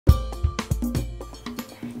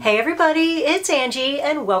Hey everybody, it's Angie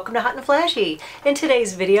and welcome to Hot and Flashy. In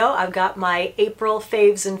today's video I've got my April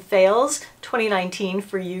Faves and Fails 2019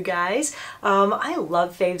 for you guys. I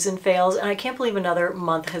love Faves and Fails and I can't believe another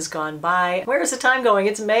month has gone by. Where is the time going?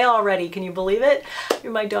 It's May already, can you believe it?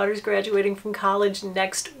 My daughter's graduating from college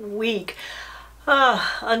next week.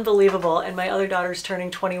 Unbelievable. And my other daughter's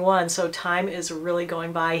turning 21, so time is really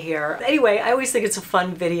going by here. Anyway, I always think it's a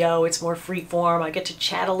fun video. It's more freeform. I get to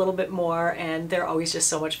chat a little bit more and they're always just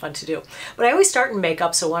so much fun to do. But I always start in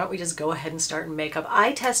makeup, so why don't we just go ahead and start in makeup.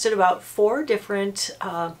 I tested about 4 different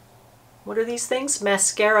what are these things?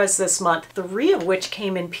 Mascaras this month, 3 of which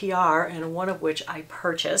came in PR and 1 of which I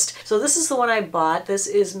purchased. So this is the one I bought. This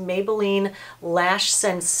is Maybelline Lash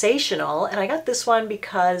Sensational, and I got this one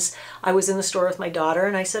because I was in the store with my daughter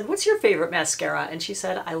and I said, what's your favorite mascara? And she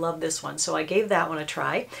said, I love this one. So I gave that one a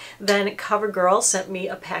try. Then CoverGirl sent me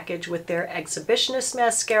a package with their Exhibitionist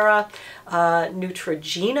mascara.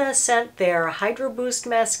 Neutrogena sent their Hydro Boost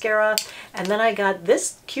mascara. And then I got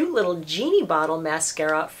this cute little genie bottle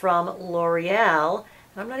mascara from L'Oreal.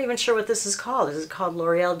 I'm not even sure what this is called. Is it called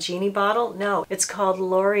L'Oreal Genie Bottle? No, it's called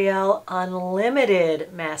L'Oreal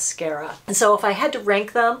Unlimited Mascara. And so if I had to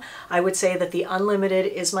rank them, I would say that the Unlimited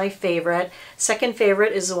is my favorite. Second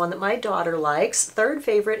favorite is the one that my daughter likes. Third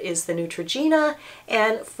favorite is the Neutrogena.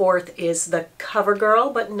 And fourth is the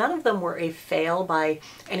CoverGirl, but none of them were a fail by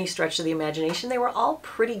any stretch of the imagination. They were all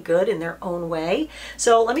pretty good in their own way.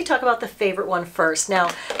 So let me talk about the favorite one first. Now,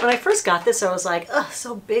 when I first got this, I was like, ugh,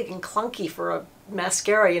 so big and clunky for a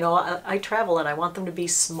mascara. You know, I travel and I want them to be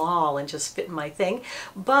small and just fit in my thing.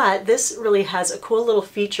 But this really has a cool little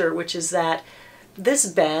feature, which is that this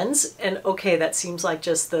bends, and okay, that seems like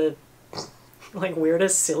just the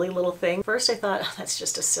weirdest silly little thing. First I thought, oh, that's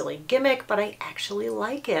just a silly gimmick, but I actually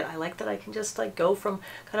like it. I like that I can just go from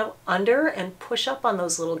kind of under and push up on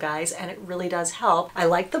those little guys, and it really does help. I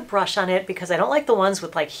like the brush on it because I don't like the ones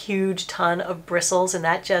with huge ton of bristles, and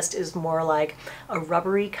that just is more like a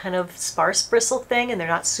rubbery kind of sparse bristle thing, and they're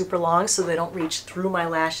not super long, so they don't reach through my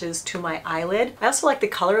lashes to my eyelid. I also like the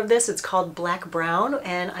color of this. It's called Black Brown,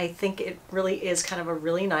 and I think it really is kind of a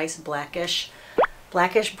really nice blackish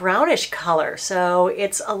brownish color. So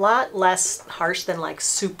it's a lot less harsh than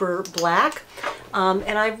super black.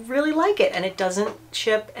 And I really like it, and it doesn't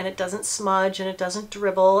chip and it doesn't smudge and it doesn't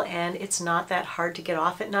dribble, and it's not that hard to get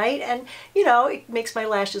off at night, and you know, it makes my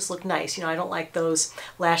lashes look nice. You know, I don't like those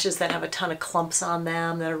lashes that have a ton of clumps on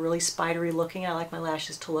them that are really spidery looking. I like my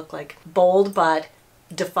lashes to look bold but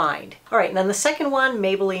defined. All right, and then the second one,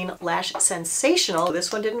 Maybelline Lash Sensational.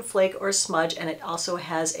 This one didn't flake or smudge, and it also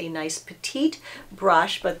has a nice petite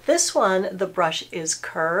brush, but this one, the brush is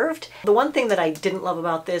curved. The one thing that I didn't love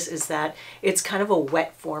about this is that it's kind of a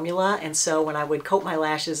wet formula, and so when I would coat my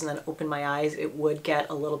lashes and then open my eyes, it would get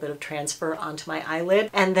a little bit of transfer onto my eyelid.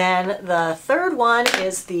 And then the third one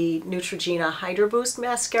is the Neutrogena Hydro Boost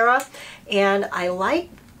Mascara, and I like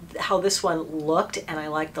how this one looked, and I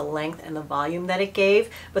like the length and the volume that it gave,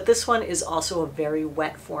 but this one is also a very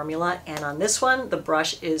wet formula, and on this one the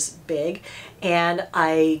brush is big, and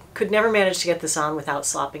I could never manage to get this on without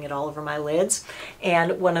slopping it all over my lids.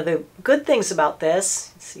 And one of the good things about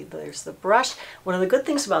this, see, there's the brush. One of the good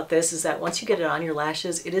things about this is that once you get it on your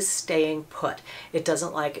lashes, it is staying put. It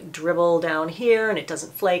doesn't dribble down here, and it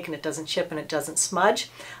doesn't flake, and it doesn't chip, and it doesn't smudge.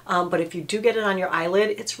 But if you do get it on your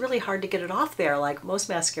eyelid, it's really hard to get it off there. Like most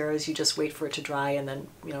mascaras, you just wait for it to dry and then,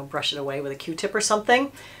 you know, brush it away with a Q-tip or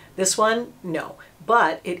something. This one, no.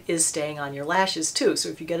 But it is staying on your lashes too, so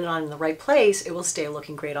if you get it on in the right place, it will stay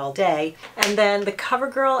looking great all day. And then the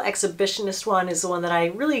CoverGirl Exhibitionist one is the one that I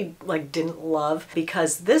really didn't love,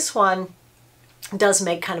 because this one does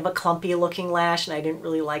make kind of a clumpy looking lash, and I didn't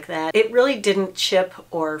really like that. It really didn't chip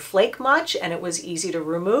or flake much, and it was easy to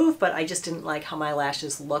remove, but I just didn't like how my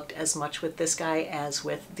lashes looked as much with this guy as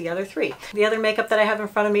with the other 3. The other makeup that I have in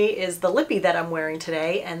front of me is the lippy that I'm wearing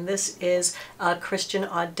today, and this is a Christian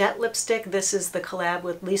Audette lipstick. This is the collab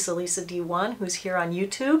with Lisa D1, who's here on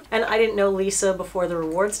YouTube. And I didn't know Lisa before the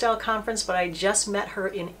Reward Style conference, but I just met her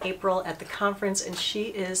in April at the conference, and she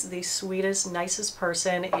is the sweetest, nicest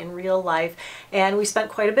person in real life. And we spent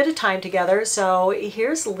quite a bit of time together. So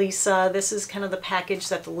here's Lisa. This is kind of the package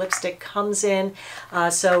that the lipstick comes in.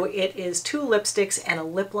 So it is 2 lipsticks and a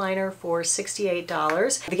lip liner for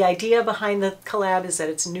 $68. The idea behind the collab is that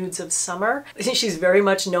it's nudes of summer. She's very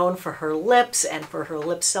much known for her lips and for her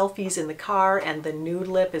lip selfies in the car, and the nude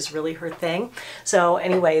lip is really her thing. So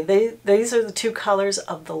anyway, these are the 2 colors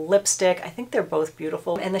of the lipstick. I think they're both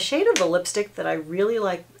beautiful. And the shade of the lipstick that I really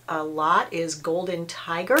like a lot is Golden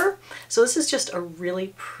Tiger. So this is just a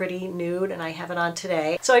really pretty nude and I have it on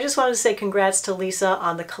today. So I just wanted to say congrats to Lisa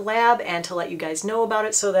on the collab and to let you guys know about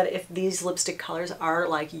it so that if these lipstick colors are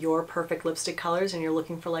like your perfect lipstick colors and you're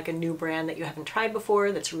looking for like a new brand that you haven't tried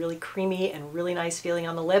before that's really creamy and really nice feeling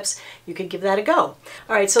on the lips, you could give that a go. All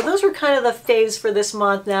right, so those were kind of the faves for this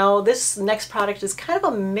month. Now this next product is kind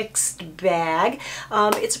of a mixed bag.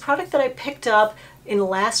 It's a product that I picked up in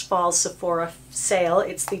last fall's Sephora sale.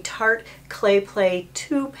 It's the Tarte Clay Play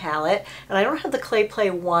 2 palette, and I don't have the Clay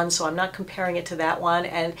Play 1, so I'm not comparing it to that one,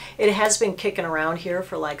 and it has been kicking around here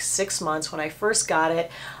for like 6 months. When I first got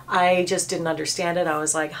it, I just didn't understand it. I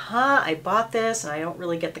was like, huh, I bought this and I don't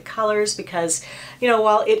really get the colors because, you know,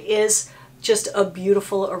 while it is just a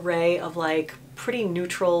beautiful array of like pretty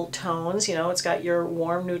neutral tones, you know, it's got your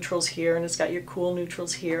warm neutrals here and it's got your cool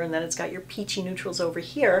neutrals here and then it's got your peachy neutrals over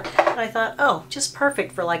here, and I thought, oh, just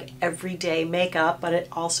perfect for like everyday makeup, but it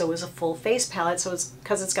also is a full face palette, so it's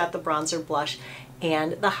because it's got the bronzer, blush,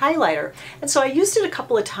 and the highlighter. And so I used it a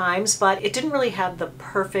couple of times, but it didn't really have the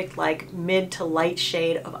perfect like mid to light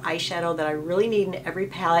shade of eyeshadow that I really need in every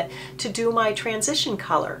palette to do my transition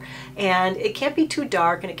color. And it can't be too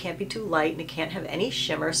dark and it can't be too light and it can't have any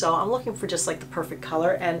shimmer, so I'm looking for just like the perfect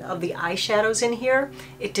color, and of the eyeshadows in here,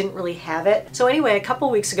 it didn't really have it. So anyway, a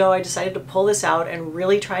couple weeks ago I decided to pull this out and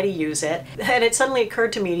really try to use it, and it suddenly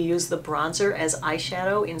occurred to me to use the bronzer as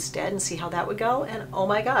eyeshadow instead and see how that would go, and oh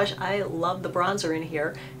my gosh, I love the bronzer in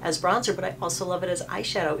here as bronzer, but I also love it as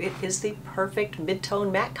eyeshadow. It is the perfect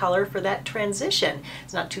mid-tone matte color for that transition.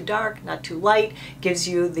 It's not too dark, not too light, gives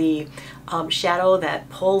you the shadow that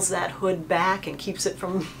pulls that hood back and keeps it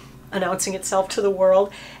from announcing itself to the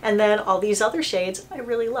world, and then all these other shades I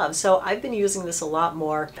really love. So I've been using this a lot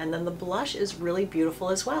more, and then the blush is really beautiful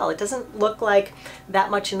as well. It doesn't look like that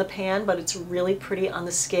much in the pan, but it's really pretty on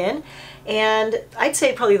the skin. And I'd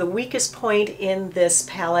say probably the weakest point in this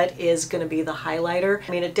palette is going to be the highlighter.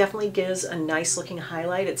 I mean, it definitely gives a nice looking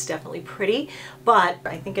highlight. It's definitely pretty, but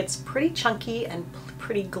I think it's pretty chunky and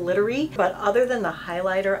pretty glittery. But other than the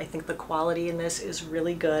highlighter, I think the quality in this is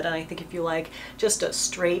really good. And I think if you like just a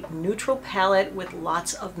straight neutral palette with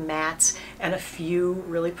lots of mattes and a few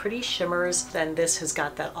really pretty shimmers, then this has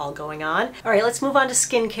got that all going on. All right, let's move on to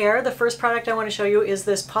skincare. The first product I want to show you is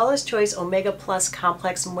this Paula's Choice Omega Plus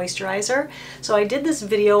Complex Moisturizer. So I did this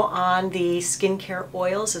video on the skincare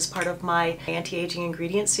oils as part of my anti-aging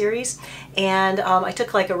ingredient series, and I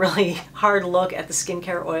took like a really hard look at the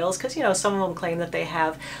skincare oils because, you know, some of them claim that they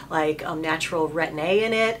have like natural retin A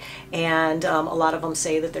in it, and a lot of them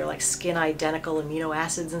say that they're like skin identical amino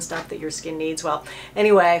acids and stuff that your skin needs. Well,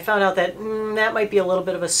 anyway, I found out that that might be a little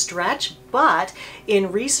bit of a stretch, but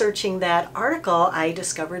in researching that article, I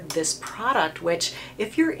discovered this product, which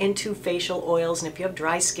if you're into facial oils and if you have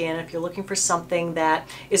dry skin, if you're looking for something that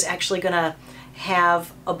is actually going to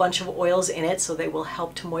have a bunch of oils in it so they will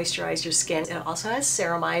help to moisturize your skin. It also has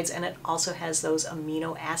ceramides and it also has those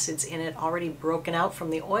amino acids in it already broken out from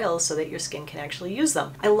the oils so that your skin can actually use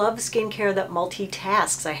them. I love skincare that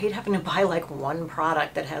multitasks. I hate having to buy like one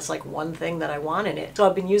product that has like one thing that I want in it. So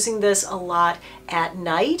I've been using this a lot at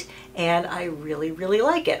night and I really, really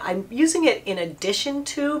like it. I'm using it in addition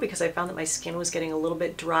to, because I found that my skin was getting a little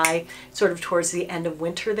bit dry sort of towards the end of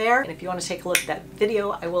winter there. And if you want to take a look at that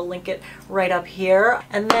video, I will link it right up here.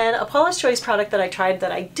 And then a Paula's Choice product that I tried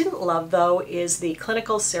that I didn't love though is the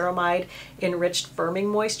Clinical Ceramide Enriched Firming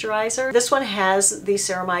Moisturizer. This one has the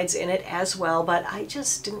ceramides in it as well, but I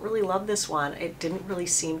just didn't really love this one. It didn't really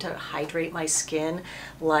seem to hydrate my skin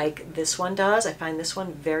like this one does. I find this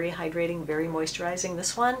one very hydrating, very moisturizing.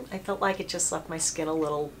 This one, I felt like it just left my skin a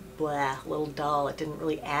little blah, a little dull. It didn't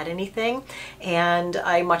really add anything, and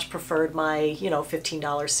I much preferred my, you know, $15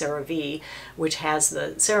 CeraVe, which has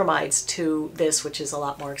the ceramides, to this, which is a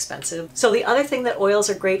lot more expensive. So the other thing that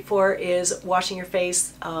oils are great for is washing your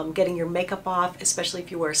face, getting your makeup off, especially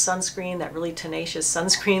if you wear sunscreen, that really tenacious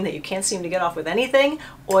sunscreen that you can't seem to get off with anything.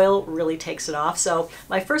 Oil really takes it off. So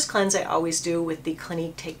my first cleanse I always do with the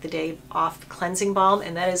Clinique Take the Day Off Cleansing Balm,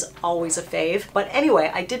 and that is always a fave. But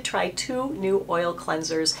anyway, I did try 2 new oil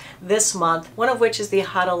cleansers this month, one of which is the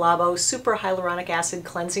Hada Labo Super Hyaluronic Acid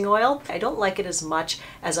Cleansing Oil. I don't like it as much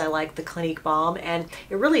as I like the Clinique Balm, and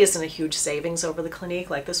it really isn't a huge savings over the Clinique.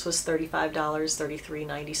 Like this was $35,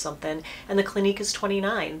 $33.90 something, and the Clinique is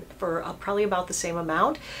 $29 for probably about the same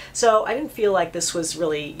amount. So I didn't feel like this was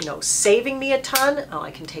really, you know, saving me a ton. Oh,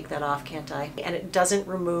 I can take that off, can't I? And it doesn't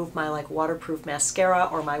remove my like waterproof mascara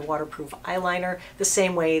or my waterproof eyeliner the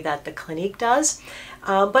same way that the Clinique does,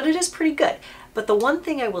 but it is pretty good. But the one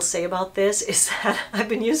thing I will say about this is that I've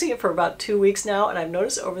been using it for about 2 weeks now, and I've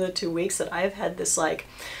noticed over the 2 weeks that I've had this like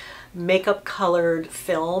makeup colored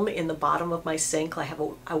film in the bottom of my sink. I have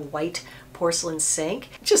a white porcelain sink.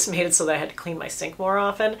 It just made it so that I had to clean my sink more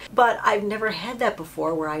often. But I've never had that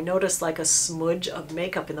before where I noticed like a smudge of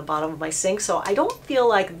makeup in the bottom of my sink. So I don't feel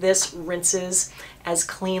like this rinses as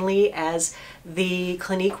cleanly as the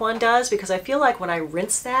Clinique one does, because I feel like when I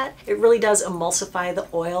rinse that, it really does emulsify the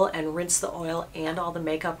oil and rinse the oil and all the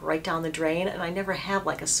makeup right down the drain, and I never have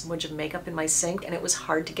like a smudge of makeup in my sink, and it was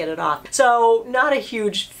hard to get it off. So not a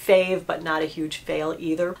huge fave, but not a huge fail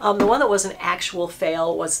either. The one that was an actual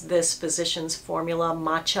fail was this Physicians Formula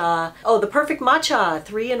Matcha. Oh, the Perfect Matcha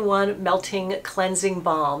 3-in-1 Melting Cleansing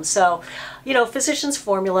Balm. So, you know, Physicians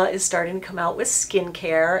Formula is starting to come out with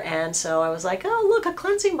skincare, and so I was like, oh, look, a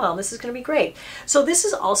cleansing balm. This is going to be great. So this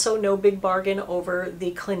is also no big bargain over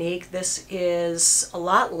the Clinique. This is a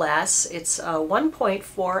lot less. It's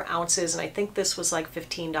 1.4 ounces, and I think this was like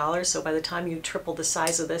 $15. So by the time you triple the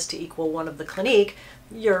size of this to equal one of the Clinique,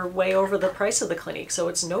 you're way over the price of the Clinique, so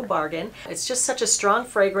it's no bargain. It's just such a strong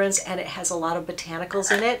fragrance, and it has a lot of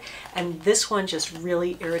botanicals in it, and this one just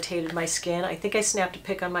really irritated my skin. I think I snapped a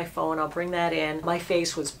pic on my phone. I'll bring that in. My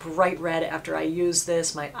face was bright red after I used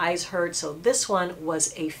this. My eyes hurt, so this one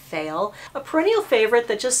was a fail. A perennial favorite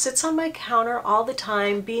that just sits on my counter all the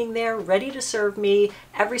time, being there ready to serve me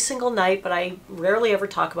every single night, but I rarely ever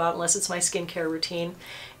talk about unless it's my skincare routine,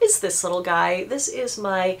 is this little guy. This is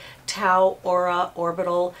my Tao Aura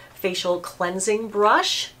Orbital Facial Cleansing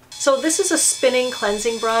Brush. So this is a spinning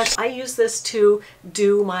cleansing brush. I use this to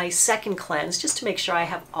do my second cleanse just to make sure I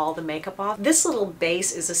have all the makeup off. This little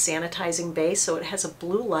base is a sanitizing base, so it has a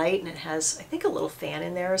blue light and it has, I think, a little fan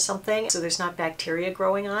in there or something, so there's not bacteria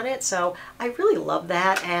growing on it. So I really love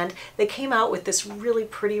that, and they came out with this really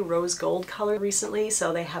pretty rose gold color recently,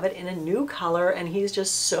 so they have it in a new color, and he's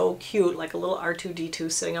just so cute, like a little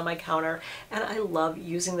R2-D2 sitting on my counter, and I love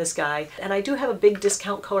using this guy. And I do have a big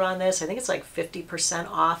discount code on this. I think it's like 50%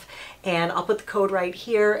 off. And I'll put the code right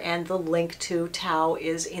here, and the link to Tao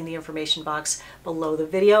is in the information box below the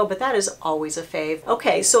video, but that is always a fave.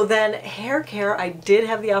 Okay, so then hair care. I did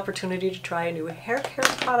have the opportunity to try a new hair care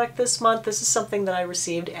product this month. This is something that I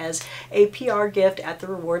received as a PR gift at the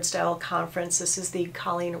Reward Style conference. This is the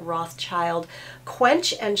Colleen Rothschild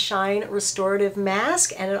Quench and Shine Restorative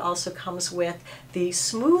Mask, and it also comes with the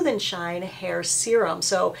Smooth and Shine Hair Serum.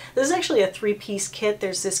 So this is actually a 3-piece kit.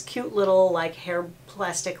 There's this cute little like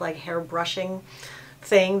plastic like hair brushing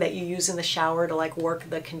thing that you use in the shower to like work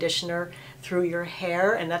the conditioner through your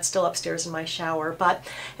hair, and that's still upstairs in my shower. But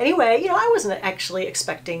anyway, you know, I wasn't actually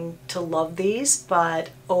expecting to love these, but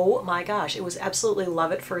oh my gosh, it was absolutely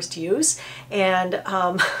love at first use. And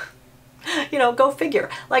you know, go figure.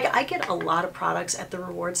 Like, I get a lot of products at the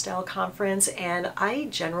Reward Style conference, and I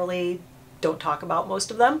generally don't talk about most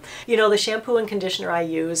of them. You know, the shampoo and conditioner I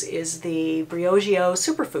use is the Briogeo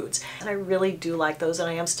Superfoods, and I really do like those, and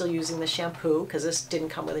I am still using the shampoo because this didn't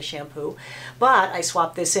come with a shampoo, but I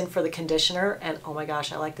swapped this in for the conditioner, and oh my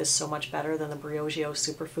gosh, I like this so much better than the Briogeo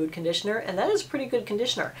Superfood conditioner, and that is a pretty good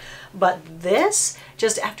conditioner. But this,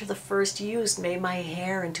 just after the first use, made my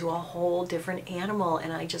hair into a whole different animal,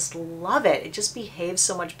 and I just love it. It just behaves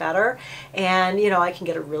so much better, and you know, I can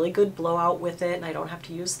get a really good blowout with it, and I don't have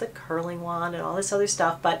to use the curling one and all this other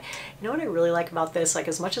stuff. But you know what I really like about this? Like,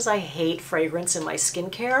 as much as I hate fragrance in my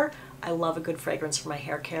skincare, I love a good fragrance for my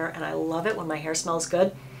hair care, and I love it when my hair smells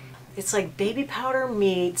good. It's like baby powder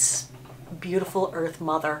meets beautiful Earth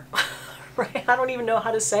Mother, right? I don't even know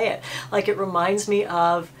how to say it. Like, it reminds me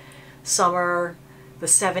of summer, the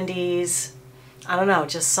 70s, I don't know,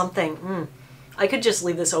 just something. I could just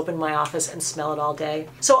leave this open in my office and smell it all day.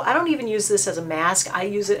 So I don't even use this as a mask. I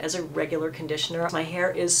use it as a regular conditioner. My hair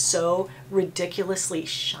is so ridiculously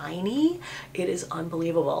shiny. It is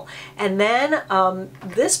unbelievable. And then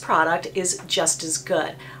this product is just as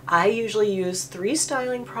good. I usually use 3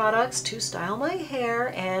 styling products to style my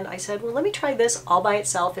hair, and I said, well, let me try this all by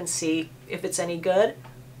itself and see if it's any good.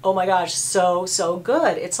 Oh my gosh, so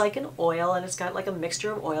good. It's like an oil, and it's got like a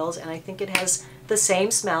mixture of oils, and I think it has the same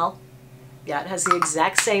smell. Yeah, it has the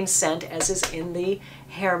exact same scent as is in the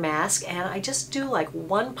hair mask, and I just do like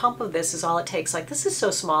 1 pump of this is all it takes. Like, this is so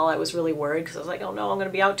small, I was really worried because I was like, oh no, I'm going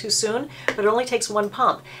to be out too soon, but it only takes 1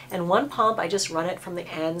 pump. And 1 pump, I just run it from the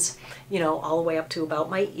ends, you know, all the way up to about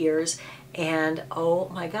my ears, and oh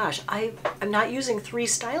my gosh, I'm not using 3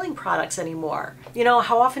 styling products anymore. You know,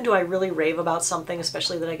 how often do I really rave about something,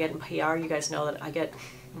 especially that I get in PR? You guys know that I get,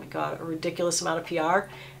 oh my god, a ridiculous amount of PR,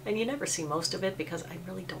 and you never see most of it because I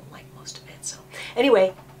really don't like most of it. So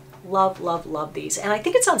anyway, Love, love, love these. And I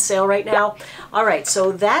think it's on sale right now. All right,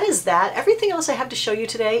 so that is that. Everything else I have to show you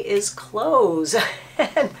today is clothes.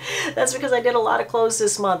 And that's because I did a lot of clothes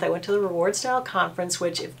this month. I went to the Reward Style Conference,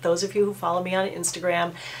 which if those of you who follow me on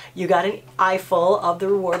Instagram, you got an eyeful of the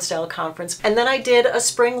Reward Style Conference. And then I did a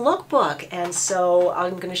spring lookbook. And so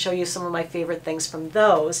I'm going to show you some of my favorite things from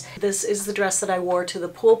those. This is the dress that I wore to the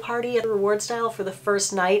pool party at Reward Style for the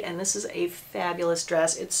first night. And this is a fabulous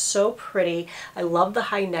dress. It's so pretty. I love the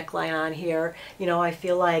high neckline on here. You know, I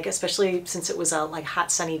feel like, especially since it was a like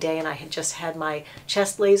hot sunny day and I had just had my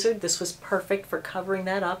chest lasered, this was perfect for covering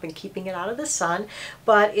that up and keeping it out of the sun.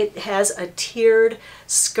 But it has a tiered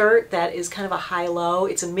skirt that is kind of a high-low.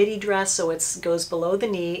 It's a midi dress, so it goes below the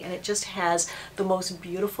knee, and it just has the most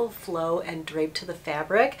beautiful flow and drape to the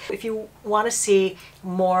fabric. If you want to see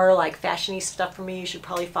more like fashion-y stuff from me, you should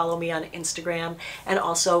probably follow me on Instagram and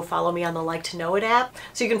also follow me on the Like to Know It app.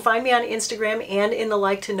 So you can find me on Instagram and in the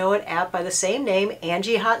Like to Know It app by the same name,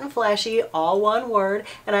 Angie HotandFlashy, all one word,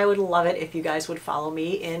 and I would love it if you guys would follow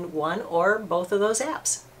me in one or both of those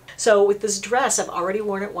apps. So with this dress, I've already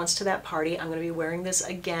worn it once to that party. I'm going to be wearing this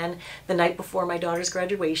again the night before my daughter's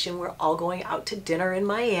graduation. We're all going out to dinner in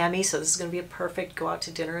Miami, so this is going to be a perfect go out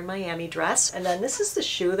to dinner in Miami dress. And then this is the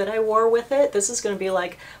shoe that I wore with it. This is going to be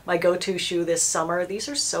like my go-to shoe this summer. These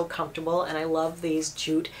are so comfortable, and I love these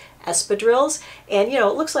jute espadrilles. And you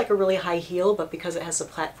know, it looks like a really high heel, but because it has a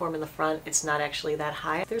platform in the front, it's not actually that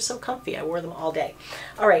high. They're so comfy. I wore them all day.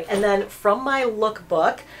 All right, and then from my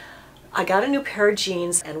lookbook, I got a new pair of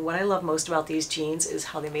jeans, and what I love most about these jeans is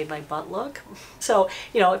how they made my butt look. So,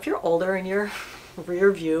 you know, if you're older and your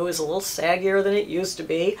rear view is a little saggier than it used to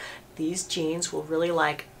be, these jeans will really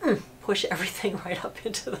like push everything right up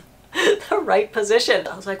into the right position.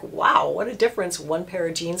 I was like, wow, what a difference one pair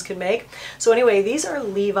of jeans can make. So anyway, these are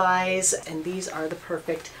Levi's, and these are the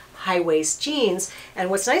perfect high-waist jeans. And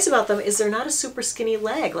what's nice about them is they're not a super skinny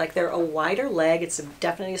leg. Like, they're a wider leg. It's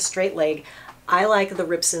definitely a straight leg. I like the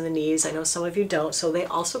rips in the knees. I know some of you don't. So they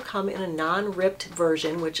also come in a non-ripped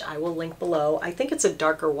version, which I will link below. I think it's a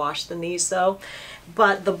darker wash than these though.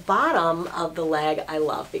 But the bottom of the leg I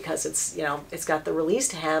love because it's, you know, it's got the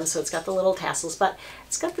released hem, so it's got the little tassels, but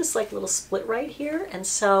it's got this like little split right here. And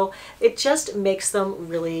so it just makes them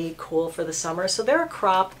really cool for the summer. So they're a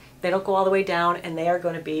crop. They don't go all the way down, and they are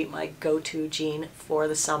going to be my go-to jean for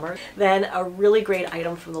the summer. Then a really great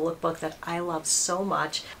item from the lookbook that I love so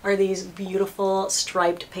much are these beautiful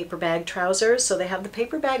striped paper bag trousers. So they have the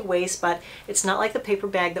paper bag waist, but it's not like the paper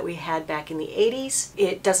bag that we had back in the 80s.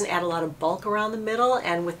 It doesn't add a lot of bulk around the middle,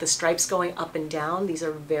 and with the stripes going up and down, these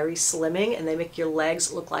are very slimming, and they make your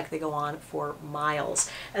legs look like they go on for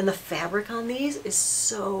miles. And the fabric on these is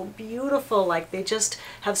so beautiful. Like, they just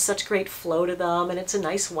have such great flow to them, and it's a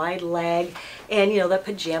nice wide leg, and you know, that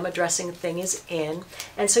pajama dressing thing is in,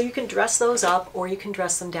 and so you can dress those up or you can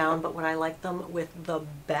dress them down. But what I like them with the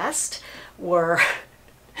best were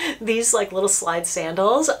these like little slide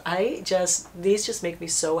sandals. These just make me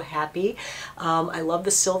so happy. I love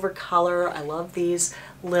the silver color. I love these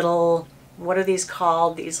little, what are these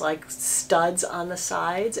called? These like studs on the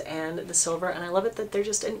sides and the silver, and I love it that they're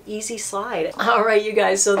just an easy slide. All right, you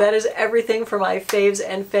guys, so that is everything for my faves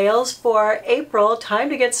and fails for April. Time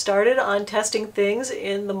to get started on testing things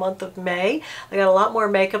in the month of May. I got a lot more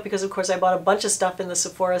makeup because of course I bought a bunch of stuff in the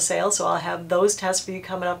Sephora sale, so I'll have those tests for you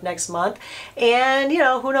coming up next month. And you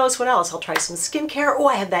know, who knows what else. I'll try some skincare. Oh,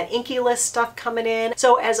 I have that Inky List stuff coming in.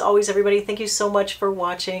 So as always, everybody, thank you so much for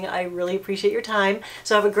watching. I really appreciate your time.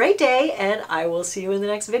 So have a great day, and I will see you in the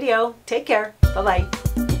next video. Take care. Bye-bye.